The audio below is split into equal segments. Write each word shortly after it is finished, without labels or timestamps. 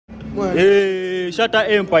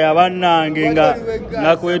Shattaempire bannange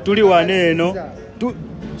nga kwe tuli waneno.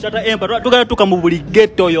 Shattaempire tugala tuka mu buli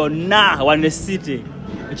ghetto yonna wane city.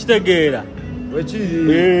 Ekitegeera.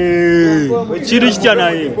 Chiri kitya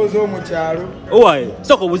naye. Owaye,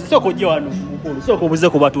 soko gye wano mukulu. Soko buze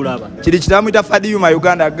ku batulaba. Kiri kitamwita Fadiuma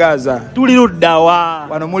Uganda Gaza. Tuli luddawa.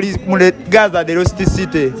 Wano muli Gaza the Lost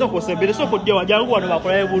City. Soko sebere soko gye wajangu wano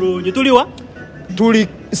bakolaye bulungi. Tuliwa? Tuli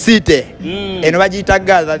City. Eno bagiyita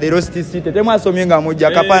Gaza the Lost City. Temwasomye nga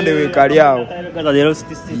mujja kapande wekali awo. Gaza the Lost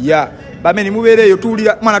City. Ya. Bameni mubereyo tuli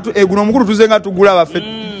mwana guno mukulu tuzenga tugula bafe.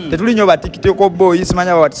 Tetuli nyo ba TikTok boy,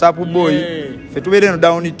 simanya ba WhatsApp boy. Fe tubere no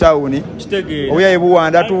downtown. Kitegeera. Oya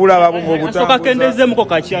ebuwanda tubula babo ngobutambo. Soka kendeze muko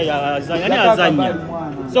kachia ya azanya. Ani azanya.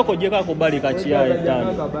 Soko jeka ko bali kachia ya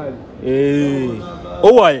tano.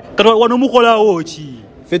 Owaye, kata wano mukola wochi.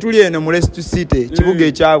 Fe tuli eno mu Lost City, kibuga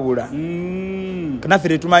ekyabula. Kana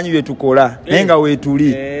fere tumanyi bye tukola. Nenga we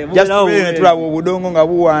tuli. Just tubere tulabo obudongo nga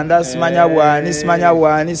buwanda, simanya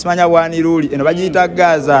bwani luli. Eno bagiyita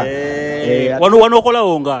Gaza. Wano okola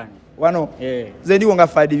wongani. Wano zedi wonga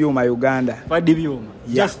Fadiuma Uganda. Fadiuma.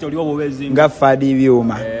 Just oli wabobezi. Nga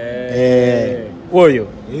Fadiuma. Oyo.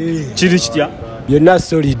 Chiri kitya? Byonna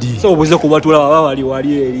solid. So obuze kubatula baba wali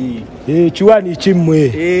eri. Kiwani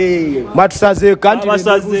kimwe. Matusaze kanti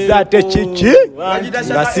bibuza te chichi.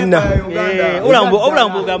 Ngasina.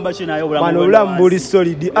 Obulambu gamba kinayo obulambu. Mano obulambu li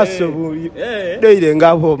solid asobuli. Deire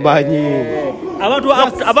ngabo manyi.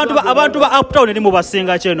 Abantu ba uptown ndi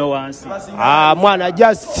mubasenga cheno wansi. Mwana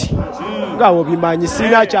just ngawo bimanyi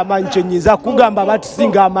sina kyamanyi kyenyiza kugamba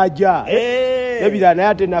batusinga amaja. Ebira naye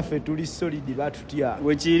ate naffe tuli solid batutya.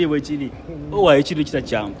 Wekiri. Owa ekintu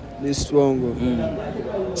kitacyangu. Ni strong.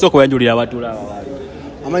 Soko yanjulira abatula abali.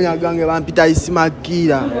 Amanya gange bampita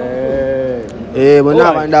isimakira. Bona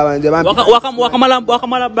abanda banze bampita.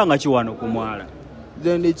 Wakamala banga kiwano kumwala.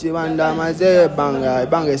 Zendi chibanda maze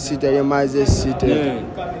banga sitere maze sitere.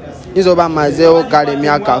 Izo ba mazeo kale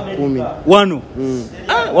myaka 10. Wano.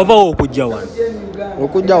 Wava okujja wano.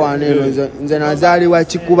 Okujja wano nze nazali wa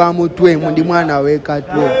chikuba mutwe ndi mwana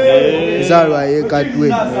wekatwe. Zalwa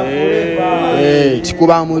yekatwe.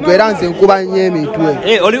 Chikuba mutwe era nze nkuba nyemitwe.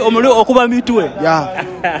 Oli okuba mitwe. Ya.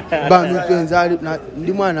 Ba mitwe nzali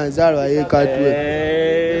ndi mwana zalwa yekatwe.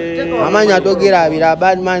 Amanya togera abira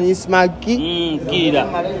badman ismaki. Kira.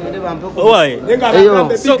 Owaye. Eyo.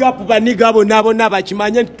 Big up baniga nabo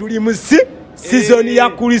nabakimanye tuli musi. Season ya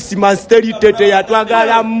Christmas teri tete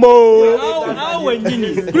yatwagala mo. Awe nyini.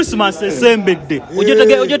 Christmas esembedde.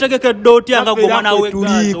 Ojetegeke doti anga goma nawe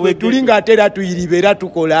tuli. Tuli ngatera tuyiribera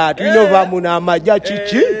tukola. Tulino bamu na amaja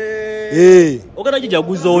chichi. Ogana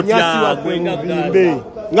jijaguza otya kwengabimbe.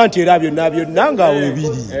 Nganti erabyo nabyo nanga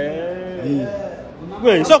webiri.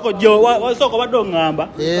 Soko badongamba.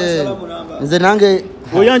 Nze nange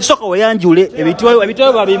oyanji soko wayanjule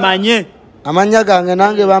ebitwe babimanye. Amanya gange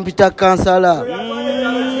nange bampita kansala.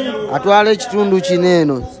 Atwala ekitundu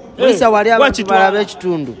kineno. Polisi wali abantu balabe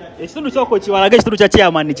ekitundu. Ekitundu soko kiwalaga ekitundu kya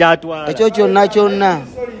chairman kyatwala. Ekyo kyonna.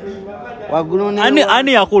 Wagulu ne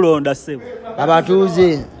ani yakulonda sebo.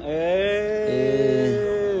 Abatuuze.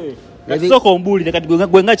 Soko mbuli kati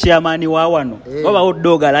gwenga chairman wa wano. Baba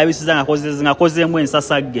odoga labisiza ngakozemu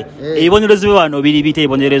ensasagge. Ebibonyerezo bye wano biri bite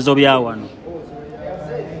ebibonyerezo bya wano.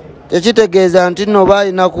 Ekitegeeza nti no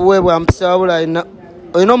balina kuweebwa mpisa bula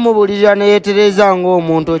ino mubulirira ne yetereza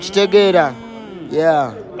ng'omuntu okitegeera.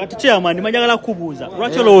 Kati chairman manjagala kubuuza.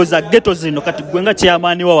 Lwaki olowooza ghetto zino kati gwenga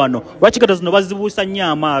chairman wa wano. Lwaki ghetto zino bazibuusa nnyo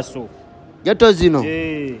amaaso? Ghetto zino.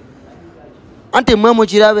 Anti mwe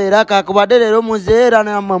mukirabe era kakubadde leero muzeera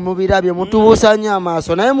namwe mubirabye mutubuusa nnyo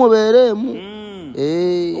amaaso naye mubeeremu.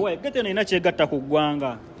 Owe ghetto ina kyegatta ku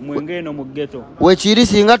ggwanga mwenge eno mu ghetto. Wekiri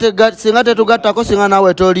singa tetugattako singa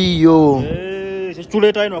nawe toliyo.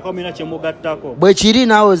 Tuleeta ino akamina kyemugattako. Bwe kiri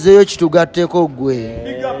naawe zeeyo kitugatteko gwe.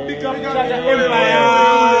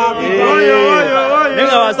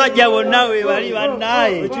 Nenga basajja bonna we bali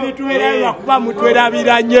bannaye. Kiri tubeera kuba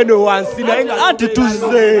mutwerabira nnyo wansi naye anti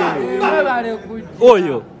tuzze.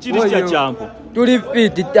 Oyo kiri kya champo. Tuli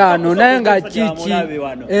fit 5 naye nga chichi.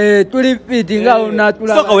 Tuli fit nga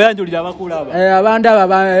onatula. Soka weyanjulira abakulaba. Abanda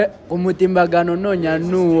baba kumutimbagano nonya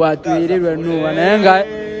nuwa tuirirwe nuwa naye nga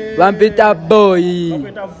bampita boy.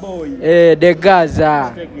 De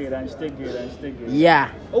Gaza. Yeah.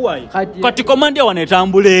 Kati komandia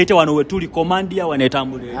wanetambulete wano we tuli komandia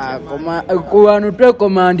wanetambulete. Kuwanu twe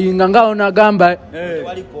komandinga nga onagamba.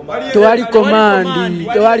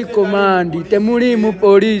 Tewali komandi. Temuli mu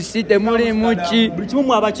polisi, temuli mu chi. Buli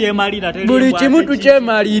kimu abakyemalira teri. Buli kimu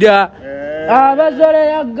tukyemalira. Abazole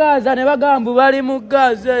ya Gaza ne bagamba bali mu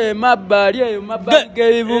Gaza mabbali eyo mabbali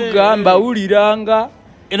g'ebibuga mbawuliranga.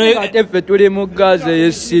 ate ffe tuli mu Gaza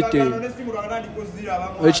ey'esite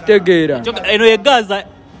ekitegeera eno ye Gaza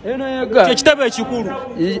eno ye Gaza ekitebe ekikulu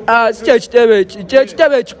si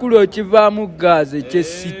kyekitebe ekikulu ekiva mu Gaza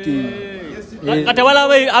eky'esite nga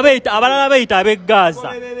abalala beyita ab'e Gaza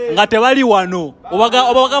nga tebali wano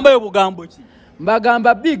obagambayo bugambo ki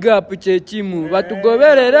mbagamba big up kyekimu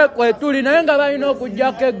batugoberere kwe tuli naye nga balina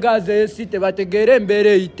okujjako eGaza ey'esite bategeere embeera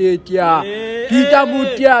eyita etya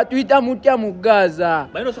tuyita mutya mu Gaza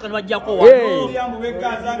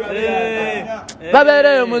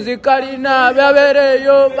babeereeyo muzikalina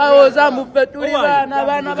babeereeyo bawoza muffe tuli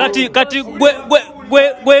baana kati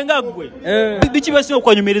gwe nga gwe biki byesinga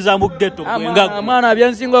okwanyumiriza mu ghetto mwana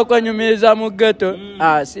byensinga okwenyumiriza mu ghetto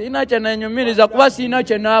siina kye nenyumiriza kuba siina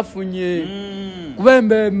kye naafunye kuba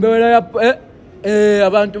embeera ya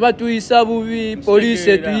abantu batuyisa bubi poliisi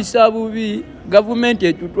etuyisa bubi gavumenti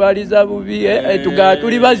etutwaliza bubi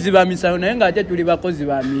tuli baziba misango naye ng'ate tuli bakozi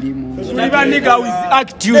ba mirimu tuli baniga with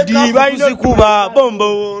attitude bayinozikuba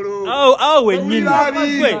bombowolo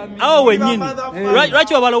awo wenyini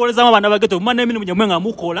lwaki wabalowoolezamu abaana ba ghetto mumana emirimu gyemwe nga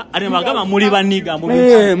mukola ate bagamba muli baniga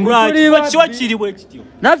kiwa kiri bwe kityo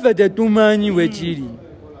naffe tetumanyi bwe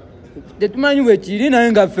kiri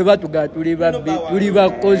naye nga ffe batuga tuli babbi tuli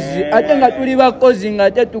bakozi ate nga tuli bakozi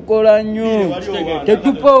nga tetukola nnyo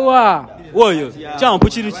tetupowa oyo kyampu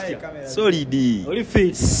kiri kitya solidi oli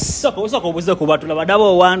fit soko obuze ku batula badaba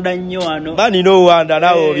owanda nnyo wano banina owanda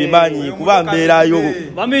nawe obimanyi kuba mbeerayo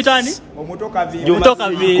bamuyitani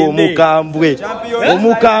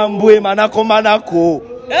omukambwe manako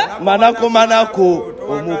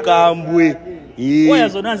omukambwe waya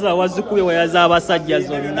zonna wazikuye waya z'abasajja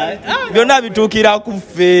zonna byonna bituukira ku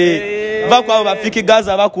ffe va kwabo bafiki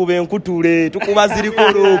Gaza bakuba enkutule tukuba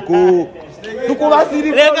zirikoloko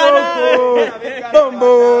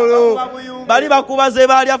bombolo bali bakuba ze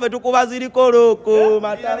bali affe tukuba zirikoloko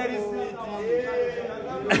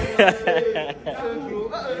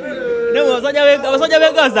abasajja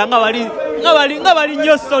b'e Gaza nga bali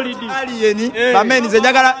nnyo solidi alien bameni ze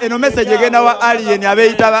njagala eno message egenda wa alien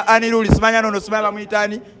abeyita ba aniruli simanya nono simanya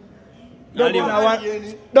bamuyitani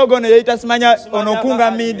dogono yeyita simanya ono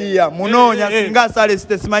kunga media munonya singa sale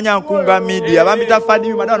site simanya kunga media bambita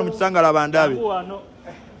fadi madano mu kisangala bandabe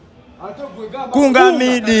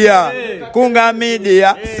kunga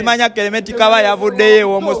media simanya kelemeti kaba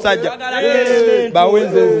yavuddeyo omusajja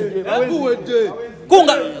bawenze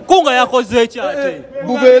kunga yakoze ekyate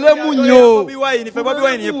bubele munyo Bobi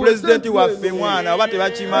Wine ye president waffe mwana oba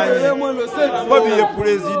tebakimanyi Bobi ye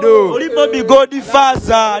president oli Bobi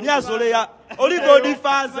Godfather ni asoleya oli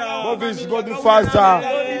Godfather Bobby's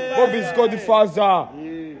Godfather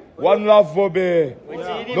one love Bobby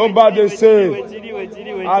nobody say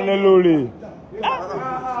hallelujah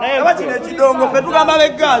abachine kidongo fe tugamba be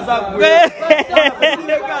Gaza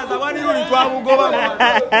Gaza waniruli twabugoba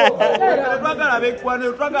twagala be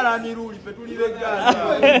kwane twagala niruli fe tuli be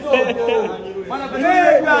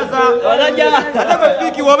Gaza walaja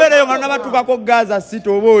fiki wobereyo nga nabatubako Gaza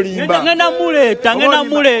sito obolimba ngena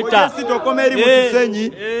muleta sito komeri mu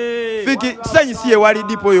Kisenyi fiki Kisenyi siye wali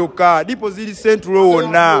dipo yoka dipo zili central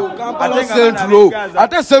wona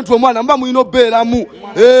ate central mwana mba muino beramu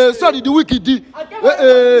sorry the wicked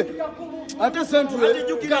ate central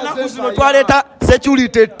nakusino twaleta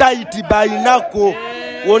security tight bayinako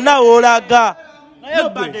wona olaga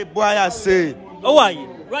nobody bwaya se owaye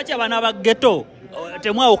lwaki abana ba ghetto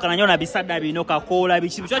temwawukana nnyo na bisada bino kakola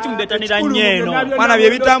biki lwaki mubetanira nnyo mwana bye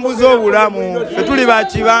bitambuza obulamu fe tuli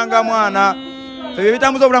bakibanga mwana fe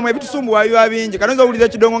bitambuza obulamu ebitusumbuwayo abingi kanonza owuliza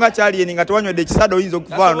ekidongo nga kyaliyeni nga tewanywedde ekisada oyinza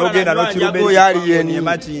okuvaala n'ogenda n'okirumbe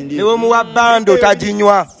makindi ewe muwa bando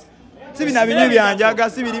taginywa sibina binyu byanjaga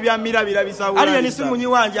sibiri bya mirabira bisawula aliyeni simunyi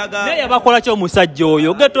wanjaga naye yabakola kyo omusajja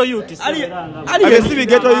oyo ghetto youth aliyeni sibi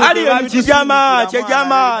ghetto youth aliyeni kijama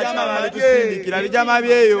tusindikira bijama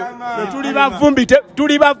byeyo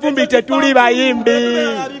tuli bavumbite tuli bayimbi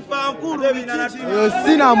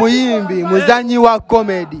sina muyimbi muzanyi wa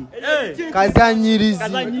comedy kazanyirizi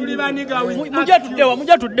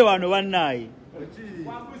mujja tudde wano bannaye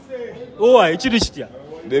owaye kiri kitya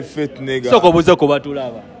the fit nigga soko buze ko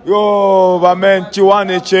batulaba yo bamen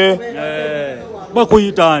chiwane che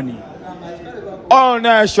bakuyitani all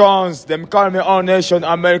nations them call me all nation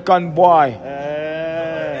American boy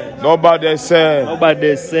nobody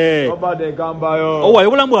gamba yo owaye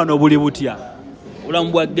obulamu wano obuli butya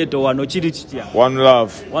obulamu bwa ghetto wano kiri kitya one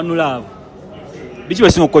love biki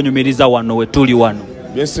besinga okwenyumiriza wano we tuli wano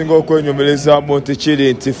byesinga okwenyumiriza nti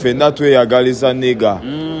kiri nti ffenna tweyagaliza niga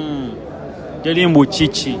terimbu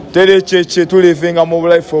kiki teri kyeki tulivinga mu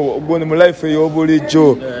life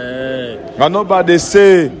ey'obulijjo nobody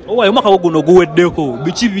say. Owa omwaka guno guweddeko.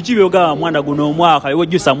 Bichi byoga mwana guno omwaka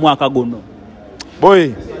yojjusa mwaka guno.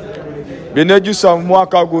 Boy. Binejusa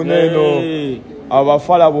mwaka guno eno.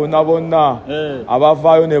 Abafala bonna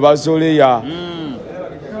abavayo ne bazoleya.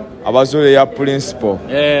 Abazoleya principal.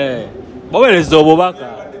 Bawereza obubaka.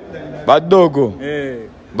 Badogo.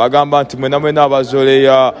 Bagamba nti mwena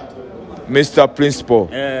abazoleya Mr. Principal.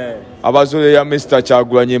 Abazoleya Mr.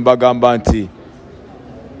 Chagulanyi bagamba nti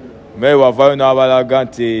mewe wavayo n'abalaga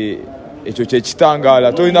nti ekyo kye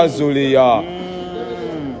kitangala tolina zoleya.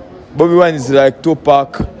 Bobby Wine is like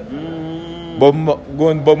Tupac.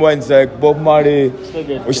 Bob Wine is like Bob Marley.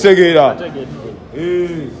 Okitegeera?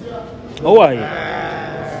 Owaye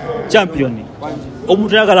champion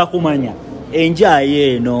omuntu ayagala kumanya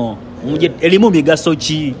enjaye eno elimu migaso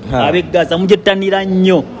ki abegaza mujettanira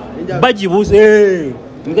nnyo bagibuze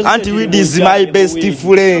anti weed is my best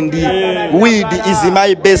friend. Weed is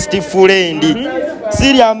my best friend.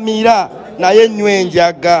 Sirya mira naye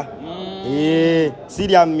nywenjaga.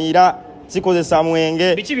 Sirya mira sikozesa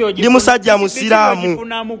mwenge ndi musajja musiramu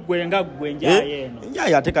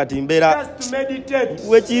njaya ate kati mbeera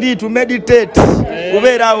wekiri to meditate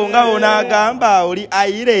kubeerawo nga onagamba oli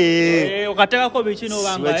ayire okatekako bikino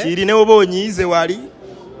banga wekiri ne oba onyiize wali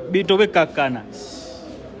bintu bekakkana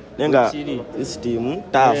nenga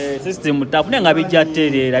system tafu nenga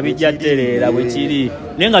bijjaterera bwekiri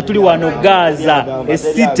nenga tuli wano Gaza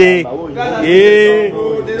esite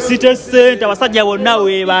site center basajja bonna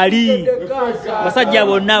we bali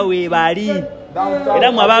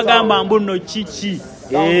era mwabagamba mbuno chichi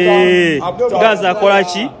Gaza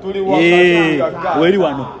akolaki weri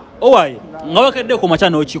wano owaye nga wakedde ku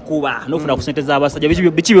machano okikuba nofuna ku sente z'abasajja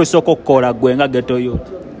bichi byosoko kola gwe nga ghetto yo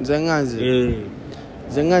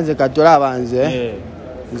nze katola abanze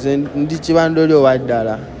nze ndi kibandoli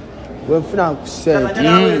owaddala wefuna ku sente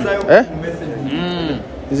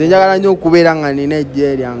nze njagala nnyo okubeera nga nina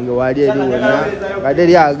ejje lyange wali eri wonna nga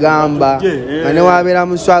teri agamba nga ne wabeera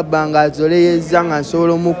muswabba nga azoleyeza nga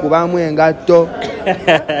nsobola omukubamu engatto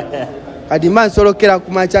kati mba nsolokera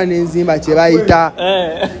ku makya n'enzimba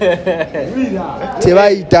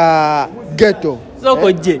kyebayita ghetto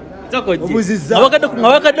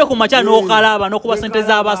Wakati ku macha n'okalaba n'okuba sente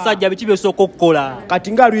z'abasajja biki byosoko okukola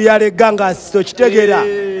kati nga luyalega nga kitegeera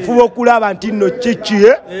fuba okulaba nti nno kiki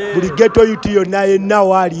buli ghetto yuti yonna yenna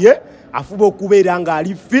waaliye afuba okubeera nga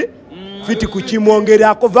ali fiti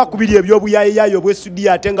kukimwongerako va kubiri ebyobuyayiyayo obwesudi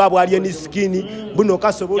ate nga bwali enisikini buno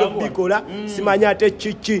kasobola okubikola simanya ate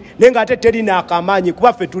kiki naye nga ate terina akamanyi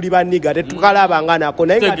kuba ffe tuli baniga tetukalaba nga nako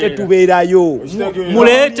naye nga tetubeerayo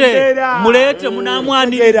mulete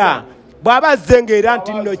munamwanira bw'aba azze ng'era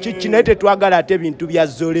nti nno kiki naye tetwagala ate bintu bya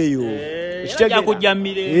zoleyo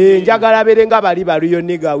njagala bere nga bali baluyo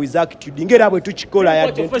niga with attitude ngera bwe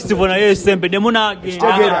tukikola festival naye esembe ne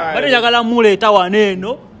munagenda bale njagala muleeta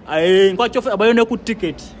waneeno nkwacho abayone ku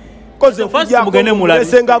ticket koze kujja mugene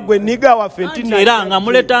mulasenga gwe niga wa fentina era nga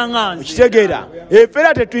muletanga kitegeera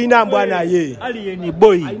efera tetuyina mbwana ye alien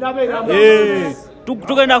boy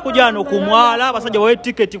tugenda kujano kumwala abasajja bawe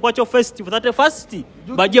ticket kwacho festival that first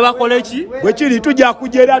baje bakole ki bwe kiri tujja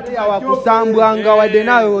kujera tuyawa kusambwanga wadde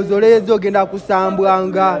nawe ozolezo ogenda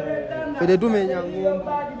kusambwanga fete tumenya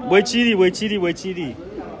ngomba bwe kiri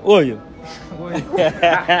oyo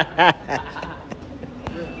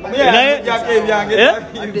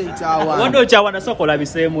wando chawana sokola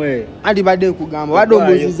bisemwe andi badde kugamba badde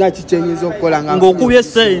omuziza kichenyezo okukola nga ngokubye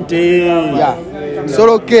sente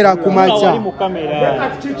solokera kumacha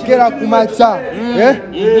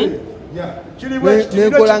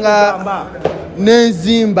nekolanga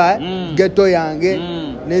nenzimba ghetto yange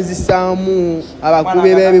nezisaamu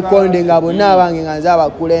abakubi b'ebikonde nga bonna abange nga nze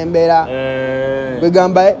abakulembera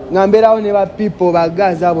bwegamba nga mbeerawo ne ba people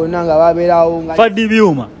bagaza bonna nga babeerawo faddi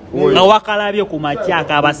byuma nga wakalabye ku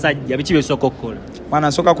makyaka abasajja biki byosooka okukola mwana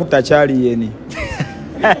nsooka kutta kyali yeni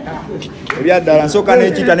ebyaddala nsooka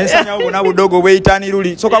n'ekita nesanyawo bonna budogo bweyitani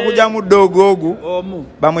luli nsooka kujja mu dogo ogu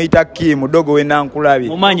bamuyita kimu dogo we nankulabye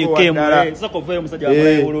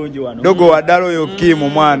dogo waddala oyo kimu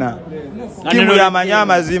mwana kimu yamanya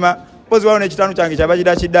amazima pozi waliwo n'ekitanu kyange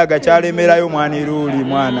kyabagida kiddaga kyalemerayo mwani luli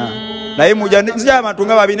mwana naye muja nzija abantu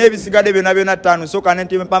nga babina ebisigadde byonna byonna ttaano nsooka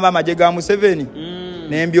ne mpamba amagye ga Museveni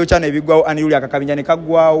nembyocha nebigwawo aniyuli akakabinja ne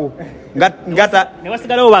kaggwawo ngata ne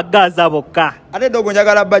wasigalawo bagaza bokka ate dogo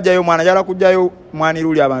njagala bajjayo mwana njagala kujjayo mwani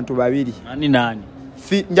luli abantu babiri nani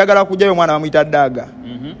njagala kujjayo mwana bamuyita Daga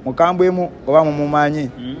mukambwemu oba mumumanyi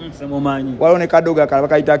waliwo ne kadogo akalaba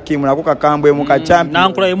kayita Kimu nako kakambwemu ka champion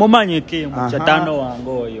nankula yemumanyi Kimu kyatano wange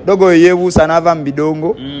oyo dogo oyo yeebuusa n'ava mu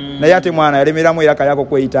bidongo naye ate mwana yalemeramu era kalyako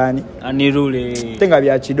kweyitaani Anirule tenga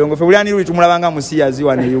bya kidongo fe buli Anirule tumulabanga musiyazi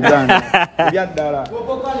wano e Uganda ebyaddala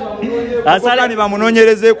asala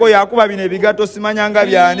bamunoonyerezeeko yakuba bino ebigato simanyanga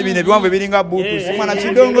byani bino ebiwanvu ebiringa buutu simwana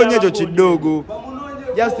kidongo nnyo ekyo kidogo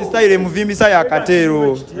just style muvimbisa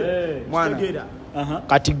yakatero mwana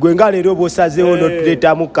kati gwe nga leero b'osazeewo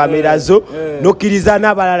n'otuleetamu kamera zo n'okkiriza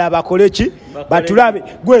n'abalala bakole ki batulabe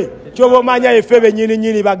gwe kyoba omanya efe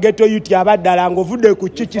bennyininyini ba Ghetto Youth abaddala ng'ovudde ku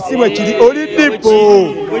kiki si bwe kiri oli dippo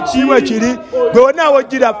si bwe kiri gwe wonna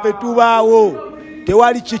wojjira ffe tubaawo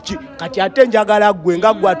tewali kiki kati ate njagala gwe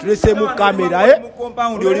nga gwe atulese mu kamera mu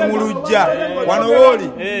compound oli mu luggya wano wooli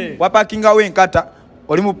wapakingawo enkata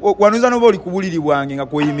wanuza n'oba oli ku buliri bwange nga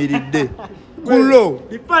kweyimiridde kulo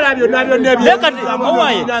bipala byonna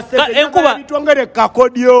byonna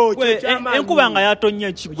kakodyo enkuba nga yatonye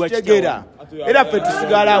ekigwa kitegera era ffe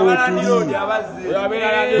tusigala awo tuli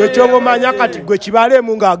gwe kyoba omanya kati gwe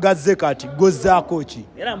kibalemu ng'agazze kati gozzaako ki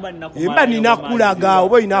emba nina kulaga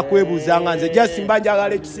oba olina kwebuuza nga nze jasimba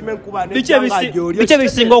njagala ekisima enkuba biki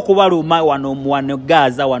ebisinga okubaluma wano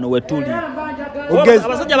Gaza wano we tuli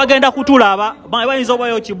abasajja bagenda kutulaba bayinza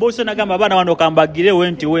obayo kibuuse nagamba abaana wano kambagire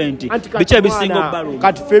wenti biki ebisinga okubaluma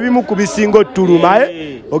kati ffe ebimu ku bisinga otuluma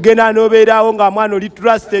ogenda n'obeerawo nga mwana oli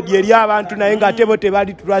trusted eri abantu naye ng'ate bo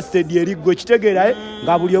tebali trusted eri gwe kitegeera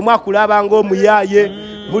nga buli omu akulaba ng'omuyaaye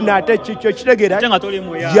buna ate kikyo kitegeera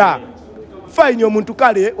ya fine omuntu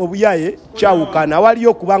kale obuyaye kyawukana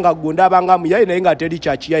waliyo kubanga gondabanga muyaye naye nga teri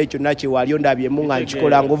kyakiyaye kyonna kyewali ondabyemu nga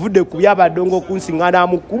nkikola ng'ovudde ku byabadongo okunsiŋŋana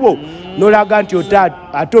mu kkubo n'olaga nti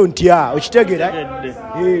ate ontya okitegeera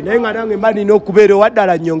naye nga nange mba nina okubeera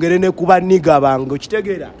owaddala nnyongere ne kuba nniga bange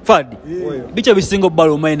okitegeera Fadi biki ebisinga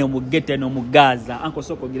obbaluma eno mu Ghetto eno mu Gaza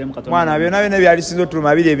ankosokogiremu katono mwana byonna byonna byalisinza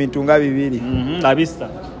otuluma biri ebintu nga bibiri abisa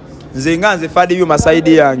nze nga nze Fadi byo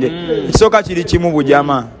masaidi yange ekisooka kiri kimu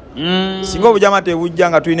bujama singa obujama tebujja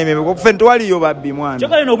nga tulina ememeko ffe tewaliyo babbi mwana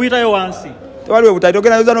kyokale n'obuyitayo wansi tewaliwo butayi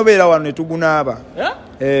togenda yoza n'obeera wano ne tugunaaba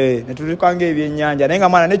ne tutukanga ebyennyanja naye nga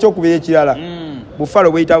mwana n'ekyokubira ekirala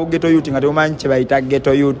bufalo bweyita bu Ghetto Youth nga tebumanyi kye bayita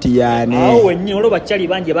Ghetto Youth yaani awo wennyini olwo bakyali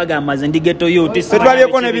bangi bagamba nze ndi Ghetto Youth ffe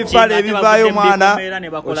twalyeko n'ebifalo ebivaayo mwana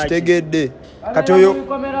okitegedde kati oyo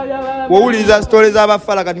wowuliriza sitole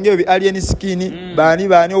z'abafala kati ng'ebyo alien skin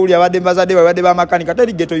baani owuli abadde mbazadde babadde bamakanika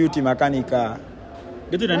teri Ghetto Youth makanika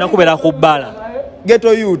nakubeera ku bbala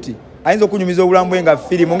Ghetto Youth ayinza okunyumiza obulamu bwe nga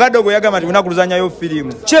firimu nga dogo yagamba nti lunaku luzanyayo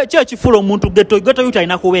firimu ki ekifula omuntu Ghetto Youth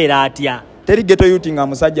alina kubeera atya teri Ghetto Youth nga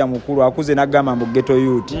musajja mukulu akuze n'agamba mbu Ghetto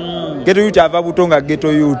Youth Ghetto Youth ava buto nga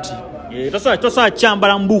Ghetto Youth tosobola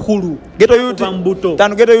kyambala mu bukulu Ghetto Youth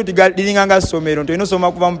tano Ghetto Youth liringa nga ssomero nti olina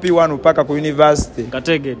osoma kuva mu P1 paka ku university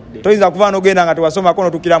kategedde toyinza kuva n'ogenda nga tewasomako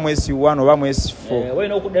n'otukira mu S1 oba mu S4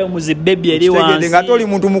 walina okuddayo mu zibbebi eri wansi nga toli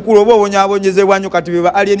muntu mukulu oba obonyaabonyezebwa nnyo kati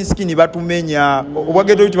beba alien skin batumenya obwa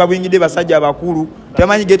Ghetto Youth babuyingidde basajja abakulu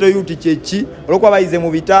tebamanyi Ghetto Youth kyeki olwokuba bayize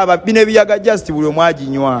mu bitaaba bino ebiyaga just buli omu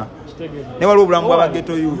aginywa ne waliwo obulamu bwa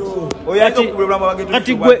Ghetto Youth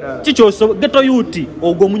kati gwe kikyoso Ghetto Youth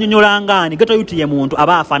ogwo omunyonyolangaani Ghetto Youth ye muntu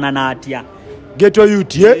aba afaanana atya Ghetto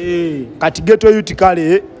Youth kati Ghetto Youth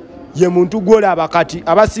kale ye muntu gwolaba kati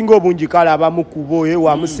abasinga obungi kale abamu kuboye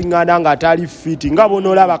wamusiŋŋana nga atali fiti nga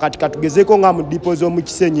bonoolaba kati katugezeko nga mu dipo z'omu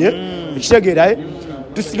kisenye ekitegeera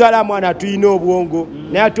tusigala mwana tuyina obwongo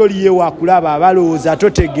naye ate oliye wakulaba abalowooza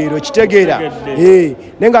totegeera okitegeera naye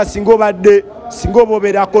nga singa oba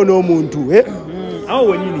obeerako n'omuntu awo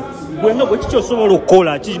wenyini gwenga gwe kiki osobola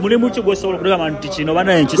okukola mulimu ki gwesobola okugamba nti kino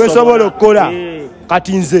gwesobola okukola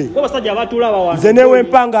kati nze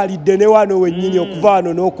newempangalidde ne wano wennyini okuva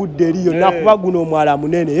wano n'okudda eri yonna kuba guno omwala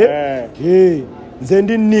munene nze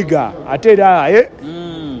ndi nniga ate era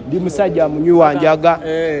ndi musajja munywi wanjaga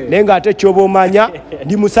naye ng'ate kyoba omanya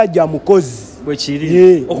ndi musajja mukozi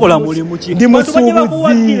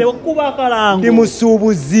ndi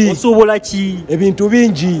musuubuzi osuubula ki ebintu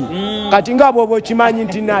bingi kati nga bw'oba okimanyi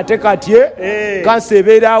nti naate kati kanso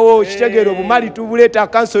ebeerawo okitegeera obumali tubuleeta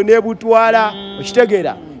kanso n'ebutwala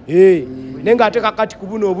okitegeera naye ng'ate kakati ku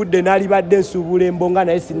buno obudde naalibadde nsuubula embonga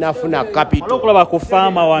naye sinafuna kapito okulaba ku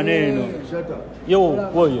faama waneeno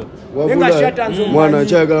mwana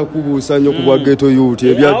akyayagala kubuusa nnyo ku bwa Ghetto Youth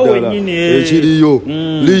ebyaddala ekiriyo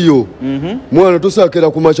liyo mwana tosaakera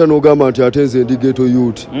ku makya n'ogamba nti ate nze ndi Ghetto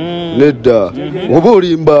Youth nedda oba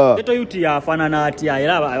olimba Ghetto Youth yafaanana atya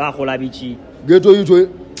era bakola biki Ghetto Youth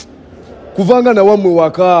kuvanga nawammwe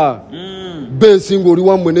waka base ng'oli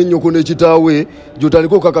wammwe n'ennyoko n'ekitaawe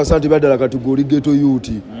gy'otandika okukakasa nti baddala kati g'oli ghetto youth.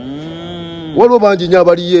 Waliwo bangi nnyo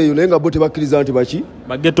abali eyo naye nga bo tebakkiriza nti baki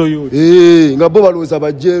baghetto youth. Nga bo balowooza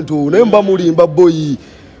bajjento naye muba mulimba boyi.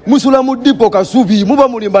 Musula mu dipo kasubi muba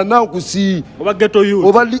mulimba nankusi. Oba ghetto youth.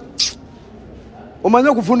 Obali omanya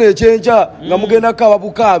okufuna ekyenkya nga mugenda kaaba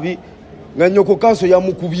bukaabi nga nnyoko kanso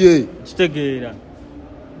yamukubye. Kitegeera.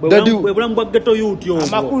 Bulamu bwa ghetto youth yo.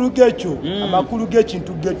 Amakulu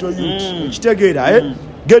g'ekintu ghetto youth. Kitegeera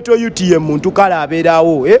ghetto youth ye muntu kale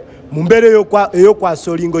abeerawo mu mbeera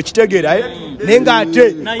ey'okwasolingo kitegeera naye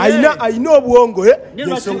ng'ate ayina obwongo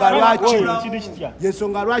yensonga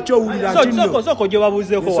lwaki owulira nti nno soko gye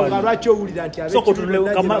babuuzeeko yensonga lwaki owulira nti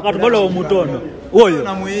katugole omutono oyo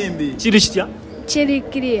kiri kitya kiri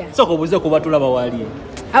clear soko obuuze ku batulaba wali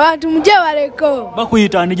abantu mujje baleko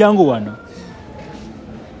bakuyita ndi jangu wano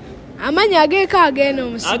amanya ageka ageno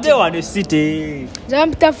musiti age wane city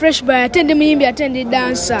zampita fresh boy atende muyimbi atende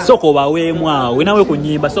dancer soko baweemu awe nawe ku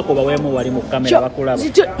nyimba soko baweemu wali mu kamera bakulaba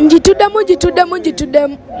njituddemu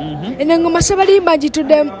enengoma sabalimba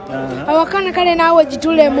njituddemu awakana kale naawe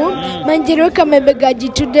jitulemu manjereweka mebega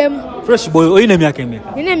jituddemu fresh boy oyina emyaka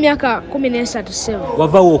emeka nina emyaka 13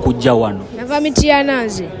 wavaawo okujja wano nava Mityana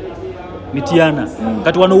nze Mityana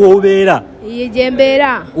kati wano woobeera ye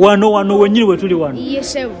jembeera wano wenyini we tuli wano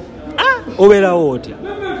yesewo obeerawo otya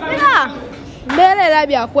mbeera era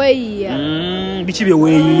byakweyiya biki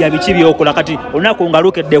byeweeyiya biki byokola kati olunaku nga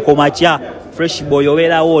lukeddeko makya fresh boy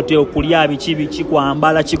obeerawo otya okulya biki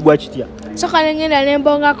kwambala kigwa kitya soka nengenda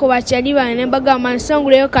nembongako bakyali bane nembagamba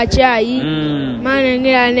nsonguleyo kacyayi maa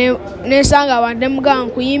nengenda nensanga bantu nemugamba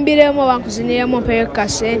nkuyimbiremu oba nkuziniremu mpeyo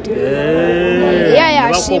kasente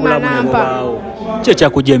yayasiima nampa ki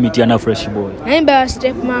ekyakujja Mityana fresh boy naye mbeera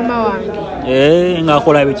step maama wange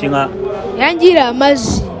ngaakola biki nga yanjira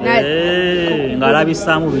amazzi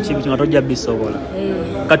ng'alabisaamu biki nga tojja bisobola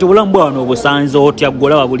kati obulamu bwa wano obusanze otya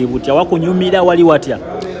golaba buli butya wakunyumira wali watya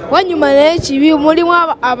wanyuma naye kibi mulimu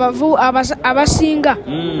abasinga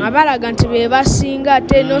abalaga nti be basinga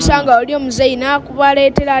ate nosanga oli omuzeyi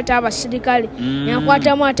nakubaleetera ate abasirikale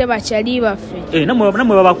nakwatamu ate bakyali baffe namwe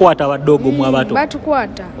babakwata baddogo mu abato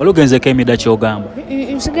batukwata olugenzeko emida kyogamba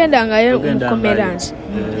nsigendangayo mukomeransi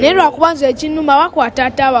naye lwakuba nze ekinuma bakwata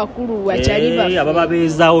ate abakulu bakyali baffe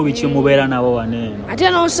abababeezaawo biki mubeera nabo waneeno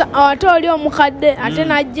ate oli omukadde ate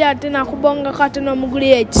najja ate nakubongako ate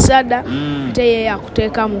n'omuguliyo ekisada ate ye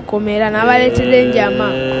yakuteeka mukomera nabaleetera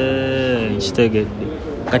enjama kitegedde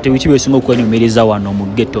kati biki byesinga okwenyumiriza wano mu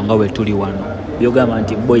ghetto nga bwe tuli wano byogamba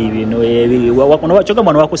nti boyi bino kyogamba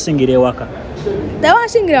wano wakusingira ewaka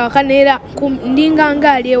tawansingira waka neera ndinga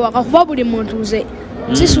ngaali ewaka kuba buli muntu nze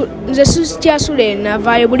sikyasula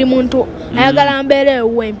enavaayo buli muntu ayagala mbeera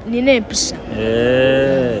ewe nina empisa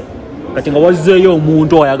kati nga wazzeeyo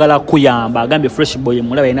omuntu ayagala kuyamba agambye fresh boy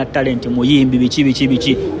mulaba ina talent muyimbi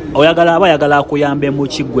biki aba ayagala akuyambe mu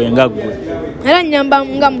kiggwe nga ggwe era nyamba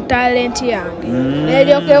nga mu talent yange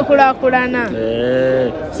neryoka ekulakulana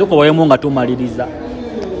soko wayemu nga tumaliriza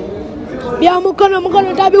byamukono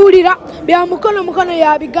tabiwulira byamukono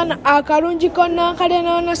yabigana akalungi konna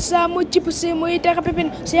kalenonasaamu chipusi muyiteka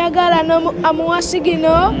pepino siyagala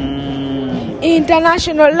amuwasigino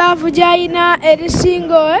international love jaina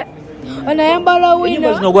erisingo onayambala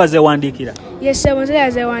wino zinogwazewandikira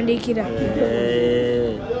yesebozeyazewandikira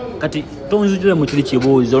kati tonzijule mu kiri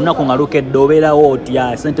kibuuzo olunaku nga lukedde obeerawo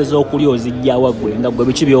otya sente z'okulya ozijjawa gwe nga gwe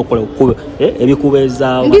biki byokola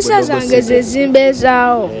ebikubeezaawo mpisa zange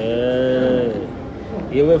zezimbeezaawo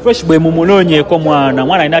yewe fresh boy mumunoonyeeko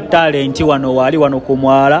mwana alina talenti wano waali wano ku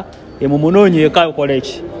mwala mumunoonyeeko akola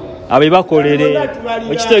eki abe bakolere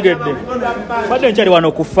ekitegedde badde nkyali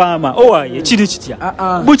wano ku faama owaye kiri kitya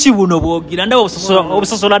buki buno bwogira ndaba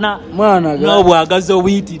obusosola n'obwagazi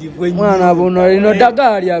obuyitirivu mwana buno lino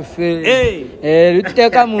ddagala lyaffe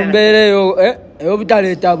lituteeka mu mbeera eyo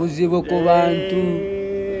ey'obutaleeta buzibu ku bantu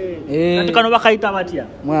kati kano bakayita batya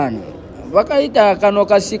mwana bakayita kano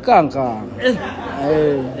kasikanka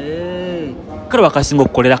kale bakasinga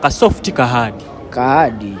okukolera ka soft kahadi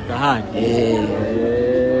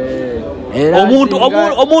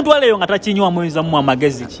omuntu aleyo nga takinywamu oyinzamu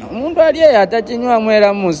amagezi ki omuntu ali eyo atakinywamu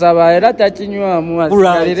era musaba era takinywamu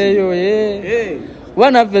asigalireyo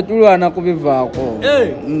kuba naffe tulwana kubivaako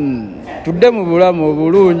tudde mu bulamu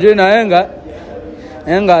obulungi naye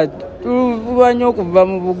nga tulwanya okuva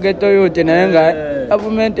mu bugeto yote naye nga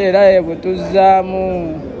gavumenti era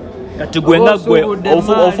ebutuzaamu kati gwe nga gwe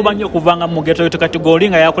ofuba nnyo okuvanga mu geto yote kati gwe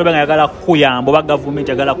olinga yakuleba nga yagala kukuyamba oba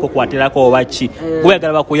gavumenti yagala kukukwatirako oba ki gwe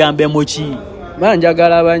yagala bakuyambe mu ki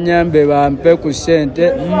banjagala banyambe bampe ku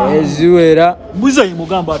ssente eziwera. Muzeeyo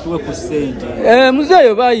mugamba atuwe ku ssente.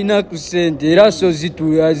 Muzeeyo balina ku ssente era so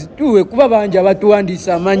zituwe kuba banja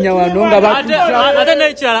batuwandiisa amanya wano nga ate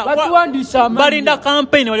n'ekirala batuwandiisa amanya balinda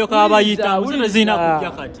campaign walyoka abayita muzeeyo zina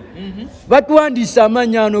kujja kati. Batuwandiisa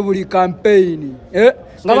amanya wano buli campaign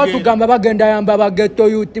nga batugamba bagenda yamba ba ghetto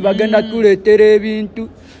youth bagenda tuleetera ebintu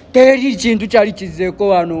teri kintu kyali kizeeko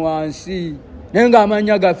wano wansi naye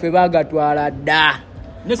ng'amanya gaffe bagatwala dda.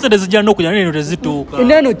 Nesente zijja n'okujja neno tezituuka.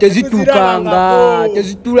 Neno tezituukanga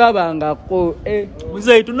tezitulabangako.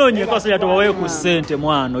 Muzeeyi tunoonyeko abasajja tubaweeyo ku ssente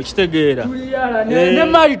mwana okitegeera. Ne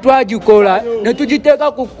mali twagikola ne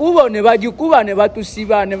tugiteeka ku kkubo ne bagikuba ne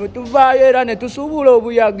batusiba ne tuvaayo era ne tusuubula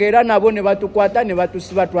obuyaga era nabo ne batukwata ne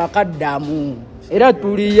batusiba twakaddamu. Era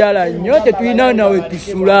tuliyala nnyo tetulina nawe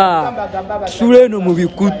tusula eno mu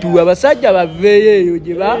bikutu abasajja baveeyo eyo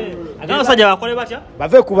gye ba abasajja bakole batya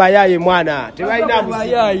bave ku bayaye mwana tebalina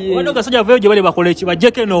buyaye wano abasajja baveeyo gye bali bakole ki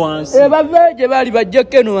bajjeko eno wansi baveeyo gye bali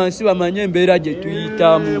bajjeko eno wansi bamanye embeera gye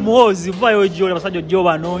tuyitamu muwozi vaayo gy'oli abasajja gye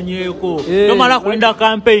banoonyeeko tomala kulinda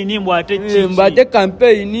campaign mbw ate ki mbate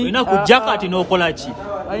campaign olina kujja kati n'okola ki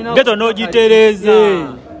geto n'ogitereeza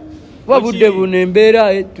wabudde buno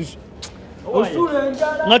embeera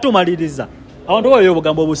nga tumaliriza abantu bayo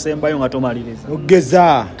obugambo obusembayo nga tumaliriza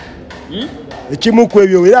ogeza ekimu ku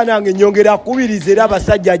ebyo era nange nyongera kubiriza era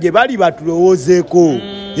abasajja gye bali batulowoozeeko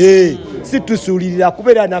si tusuulirira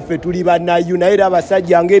kubeera naffe tuli bannayu naye era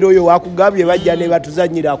abasajja ngeri oyo wakugambye bajja ne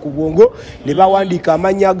batuzanyira ku bwongo ne bawandiika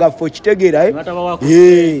amannya gaffe okitegeera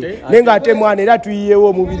naye ng'ate mwana era tuyiyewo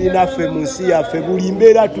omubiri naffe mu nsi yaffe buli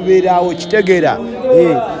mbeera tubeerawo kitegeera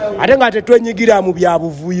ate nga tetwenyigira mu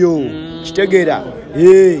byabuvuyo kitegeera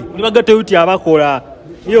buli bagate uti abakola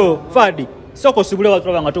yo Fadi soko sibule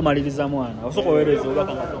watulaba nga tumaliriza mwana osoko wereza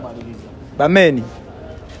obaka nga tumaliriza bameni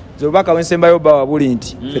zobaka wensembayo bawa buli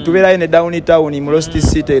nti fetubeerayo ne downtown mu Lost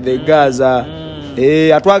City the Gaza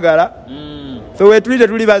atwagala fe wetulite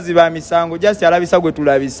tuli baziba misango just alabisa gwe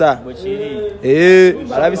tulabisa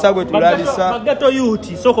alabisa gwe tulabisa Ghetto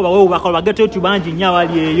youth soko bawe bakola Ghetto youth banji nya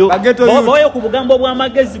wali eyo bawe ku bugambo bwa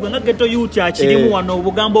magezi bwe Ghetto youth akirimu wano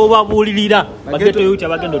obugambo obabulirira Ghetto youth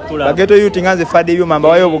abagendo tula Ghetto youth nganze Fadi ebyo mamba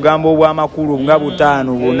wayo obugambo obwa makulu nga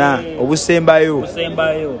butaano buna obusembayo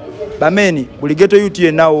bameni buli Ghetto youth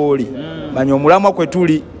yenna oli banyo omulamwa kwe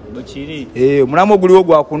tuli omulamwa guliwo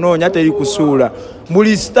gwa kunoonya teri kusuula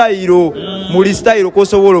muli style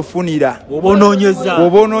kosobola ofunira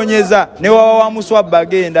obonoonyeza ne waba wa Muswa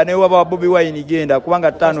bagenda ne waba wa Bobi Wine genda kubanga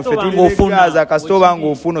 5 fe tulifunza kasitoba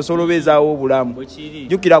ng'ofuna osolobezaawo obulamu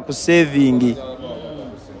jukira ku saving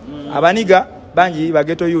abaniga bangi ba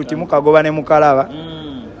Ghetto youth mukagoba ne mukalaba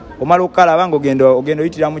omala okalaba ng'ogenda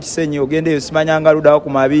oyitira mu kisenyi ogenda eyo simanyanga ludawo ku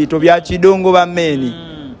mabiito bya kidongo bameni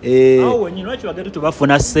awo nyino lwaki baghetto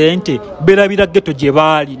tubafuna ssente berabira ghetto gye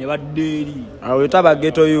baali ne badde eri awo yotaba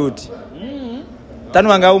Ghetto youth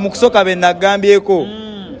tanwanga mu kusoka be nagambyeko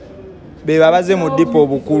be babaze mu dipo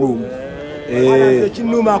obukulu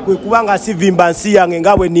ekinuma kwe kubanga sivimba nsi yange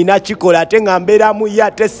nga bwe nina kikola ate nga mbeeramu ye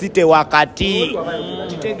ate site wakati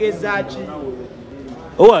kitegeeza ki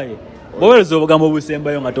owaye bowereza obugambo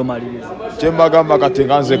obusembayo nga tomaliriza kyembagamba kati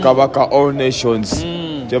nga nze kabaka all nations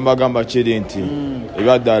kyembagamba kiri nti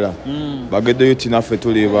ebyadala Ghetto youth naffe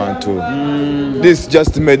tuli bantu this is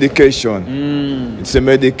just medication it's a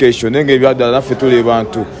medication nenge ebyadala naffe tuli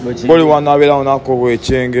bantu buli wanabeerawo nako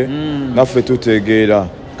bwekyenge naffe tutegeera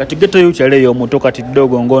kati Ghetto youth yaleeyo omuto kati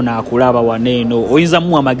ddogo ng'ono akulaba waneeno oyinza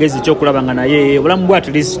muwa amagezi kyokulaba nga naye obulamu bwa at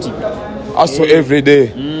least aso every day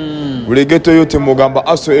buli Ghetto youth mugamba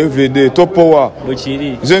aso every day topowa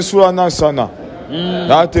nze nsula nansana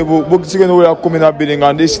nate bukigenda wera 12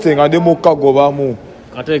 nga ndi site nga ndi mukagobamu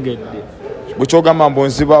kategedde bukyogamba mbu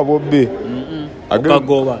nziba bobbi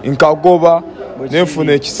nkagoba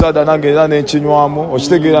nenfuna ekisada nange era nenkinywamu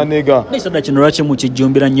okitegeera nega ekisada kino lwaki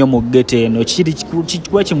mukijjumbira nnyo mu ghetto eno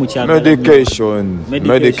lwaki mukyagala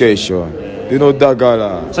medication lino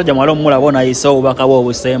ddagala musajja mwala omulaba onayisa obubaka bwe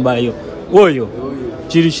obusembayo oyo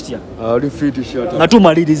kiri kitya ali fiti shata nga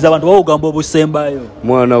tumaliriza abantu bawugamba obusembayo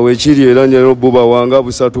mwana wekiri era nyero buba wanga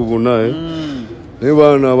busatu bunaye ne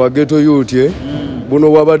bana ba Ghetto youth buno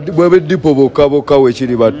bwabe dipo boka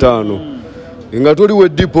wekiri batano nga toli we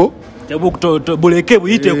dipo buleke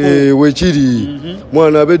buyiteko wekiri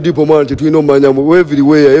mwana abe dipo mwana tetulina omanya mu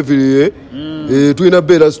everywhere tulina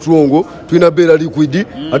beera strong tulina beera liquid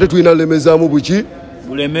ate tulina lemezaamu buki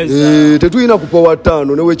tetulina kupowa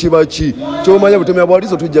 5 ne wekibaki kyomanya butemya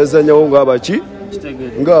bwalizo tujjazanyawo ng'abaki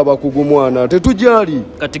ng'abakugu mwana tetujali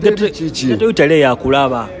kati Ghetto utale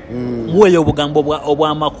yakulaba muweyo obugambo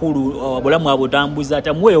obw'amakulu obulamu abutambuza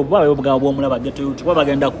ate muweyo obugambo bw'omulaba Ghetto Youth kuba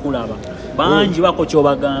bagenda kukulaba bangi bako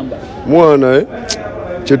kyobagamba mwana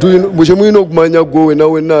kyemulina okumanya gwowe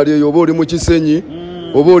nawe naali eyo oba oli mu Kisenyi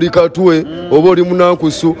oba oli Katwe oba oli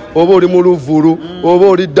Munankusu oba oli mu Luvulu oba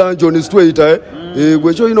oli Dungeon Straight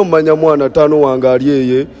gwe kyolina omumanya mwana taano wange ali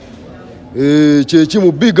eye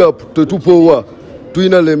kyekimu big up tetupowa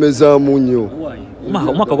tulina lemezaamu nnyo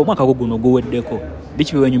omwaka guno guweddeko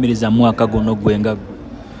biki biwenyumiriza mwaka guno gwenga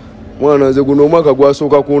mwana nze guno omwaka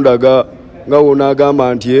gwasooka kundaga nga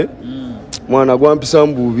wonaagamba nti mwana gwampisa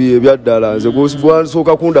mu bubi ebyaddala nze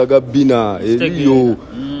gwasooka kundaga bbina eriyo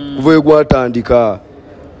kuva egwatandika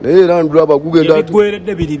naye era ndulaba gugenda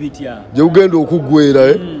gye gugenda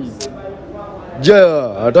okuggwera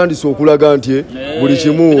ja atandise okulaga nti buli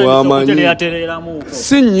kimu amanyi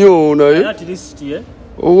si nnyo naye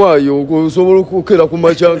owaayo osobola okukera ku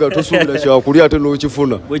makyanga tosuubira kyakulya ate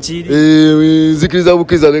n'okifuna nzikiriza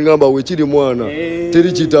bukkiriza nengamba wekiri mwana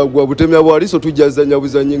teri kitagwa butemya bwaliso tujjazanya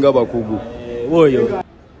buzanyi nga bakugu oyo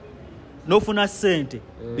n'ofuna ssente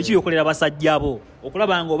biki byokolera basajja bo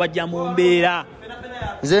okulaba nga obajja mu mbeera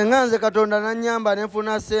nze nga nze Katonda nannyamba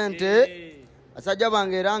nenfuna ssente basajja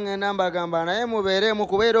bange era ngenda mbagamba naye mubeeremu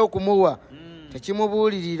kubeera okumuwa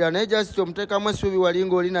tekimubuulirira naye just omuteekamu essuubi wali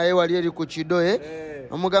ng'oli naye wali eri ku kidoe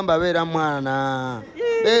omugamba beera mwana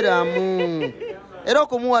beeramu era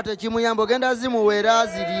okumuwa tekimuyamba ogenda zimuweera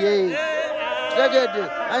azirye tegedde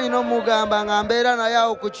anyina omugamba nga mbeera naye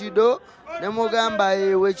awo ku kido ne mugamba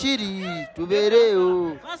wekiri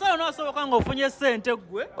tubeereyo kansala n'asoboka ng'ofunye ssente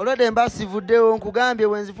gwe olwedde mba sivuddewo nkugambye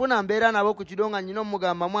wenzifuna mbeera nabo ku kido nga nyina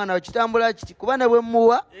omugamba mwana kitambula kiti kuba ne bwe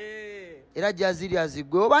muwa era jazirya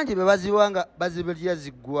ziggwe obangi be baziwa nga bazibirya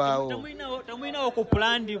ziggwawo tamwinawo ku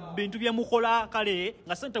pulandi bintu bye mukola kale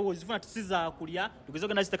nga ssente wozifuna tisiza kulya tugeze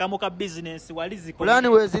ogenda zitekamu ka bizinensi wali zikola pulani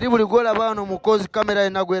weziri buli gwolaba wano mukozi kamera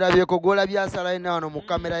yenna gwerabyeko gwolabya asala yenna wano mu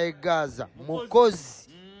kamera y'e Gaza mukozi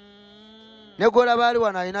ne gwolaba ali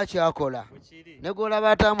wano alina kyakola ne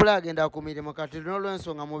gwolaba atambula agenda ku mirimu kati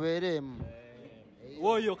n'olw'ensonga mubeereemu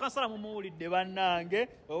oyo kansala mumuwulidde bannange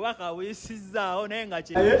obubaka buyisizaawo naye nga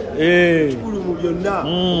kikulu mu byonna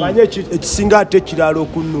omanye ekisinga ate ekirala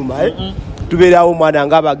okunnuma tubeerawo omwana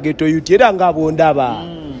ng'aba Ghetto Youth era ng'abondaba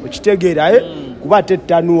okitegeera kuba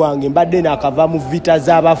tettanu wange mbadde nakava mu vita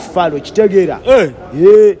z'abafalo kitegeera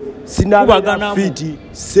sinabagana fiti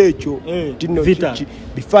sekyo tino kiki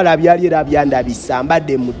bifala byali era byandabisa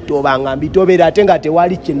mbadde mutoba nga mbitobera ate nga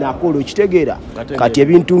tewali kinakola kitegeera kati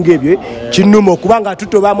ebintu ng'ebyo kinnuma okubanga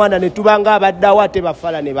tutoba mwana ne tubanga abaddawo ate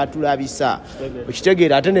bafala ne batulabisa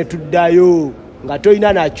okitegeera ate ne tuddayo nga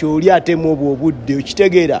toyina nakyoli ate mu obwo obudde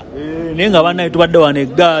okitegeera naye nga bannaye tubadde wano e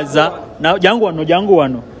Gaza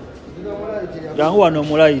jangu wano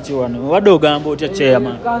mulaiti wano wadde ogamba otya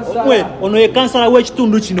chairman ono ye kansala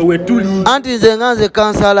w'ekitundu kino we tuli anti nze nga nze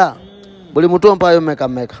kansala buli mutu ompaayo meka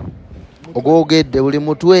ogwogedde buli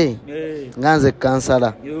mutwe nga nze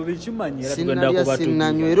kansala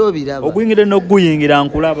sinanywera obiraba oguyingidde n'oguyingira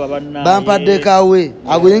nkulaba banna bampadde kawe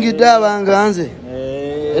aguyingidde abanga nze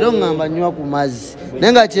era oŋŋamba nywa ku mazzi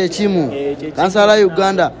naye nga kyekimu kansala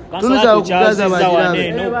Uganda tuluza okugaza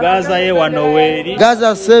bagirabe Gaza ye wano weeri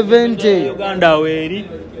Gaza 70 Uganda weeri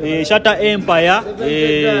Shattaempire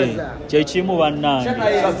kyekimu bannange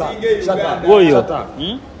oyo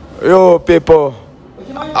yo people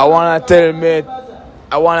I wanna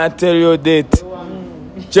tell you that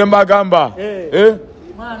Chembagamba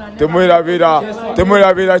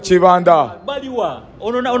temwerabira kibanda baliwa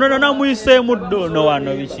ono namuyisemu ddono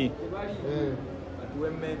wano biki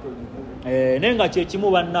nenga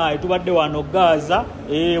kyekimu bannaye tubadde wano Gaza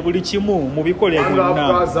buli kimu mu bikole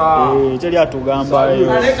byonna teri atugamba